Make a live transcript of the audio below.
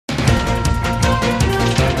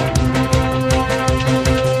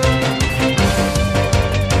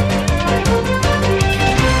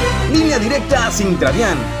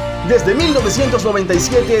Sintradian, desde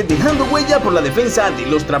 1997 dejando huella por la defensa de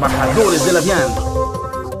los trabajadores de la DIAN.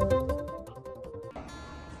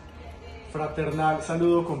 Fraternal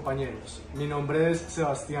saludo, compañeros. Mi nombre es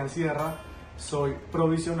Sebastián, soy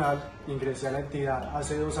provisional, ingresé a la entidad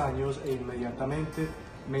hace 2 años e inmediatamente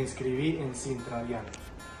me inscribí en Sintradian.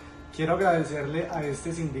 Quiero agradecerle a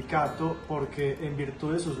este sindicato porque en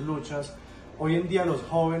virtud de sus luchas, hoy en día los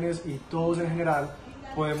jóvenes y todos en general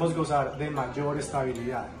podemos gozar de mayor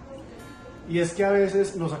estabilidad. Y es que a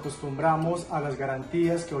veces nos acostumbramos a las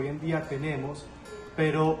garantías que hoy en día tenemos,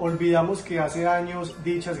 pero olvidamos que hace años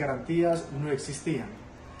dichas garantías no existían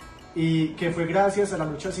y que fue gracias a la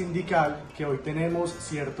lucha sindical que hoy tenemos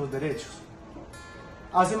ciertos derechos.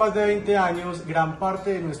 Hace más de 20 años, gran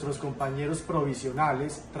parte de nuestros compañeros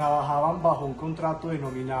provisionales trabajaban bajo un contrato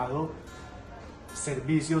denominado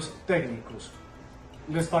servicios técnicos.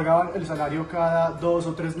 Les pagaban el salario cada 2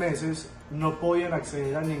 o 3 meses, no podían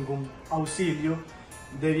acceder a ningún auxilio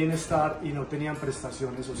de bienestar y no tenían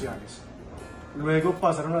prestaciones sociales. Luego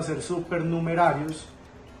pasaron a ser supernumerarios,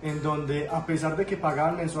 en donde a pesar de que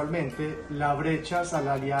pagaban mensualmente, la brecha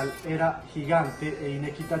salarial era gigante e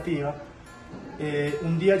inequitativa.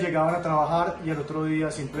 Un día llegaban a trabajar y al otro día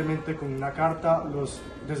simplemente con una carta los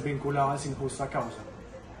desvinculaban sin justa causa.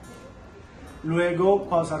 Luego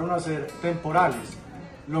pasaron a ser temporales,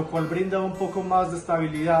 lo cual brindaba un poco más de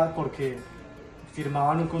estabilidad porque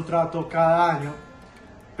firmaban un contrato cada año,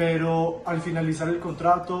 pero al finalizar el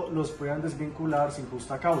contrato los podían desvincular sin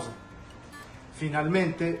justa causa.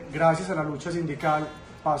 Finalmente, gracias a la lucha sindical,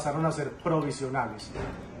 pasaron a ser provisionales,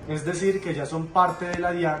 es decir, que ya son parte de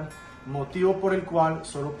la DIAN, motivo por el cual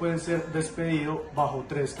solo pueden ser despedidos bajo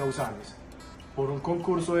 3 causales: por un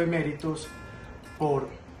concurso de méritos, por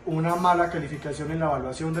una mala calificación en la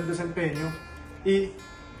evaluación del desempeño y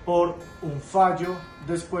por un fallo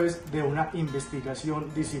después de una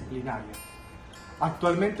investigación disciplinaria.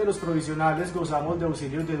 Actualmente los provisionales gozamos de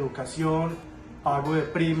auxilios de educación, pago de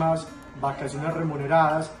primas, vacaciones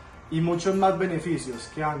remuneradas y muchos más beneficios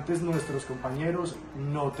que antes nuestros compañeros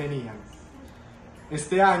no tenían.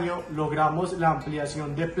 Este año logramos la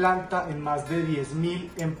ampliación de planta en más de 10.000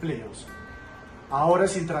 empleos. Ahora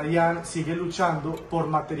Sintradian sigue luchando por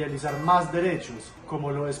materializar más derechos,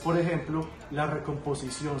 como lo es, por ejemplo, la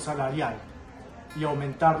recomposición salarial y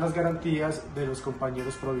aumentar las garantías de los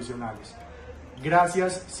compañeros provisionales.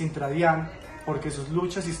 Gracias, Sintradian, porque sus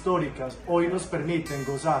luchas históricas hoy nos permiten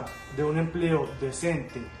gozar de un empleo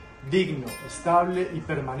decente, digno, estable y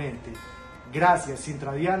permanente. Gracias,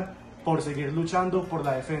 Sintradian, por seguir luchando por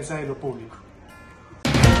la defensa de lo público.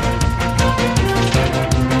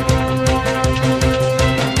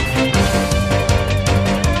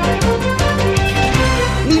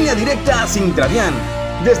 Línea directa a Sintradian,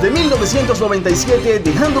 desde 1997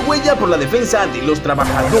 dejando huella por la defensa de los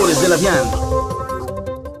trabajadores de la DIAN.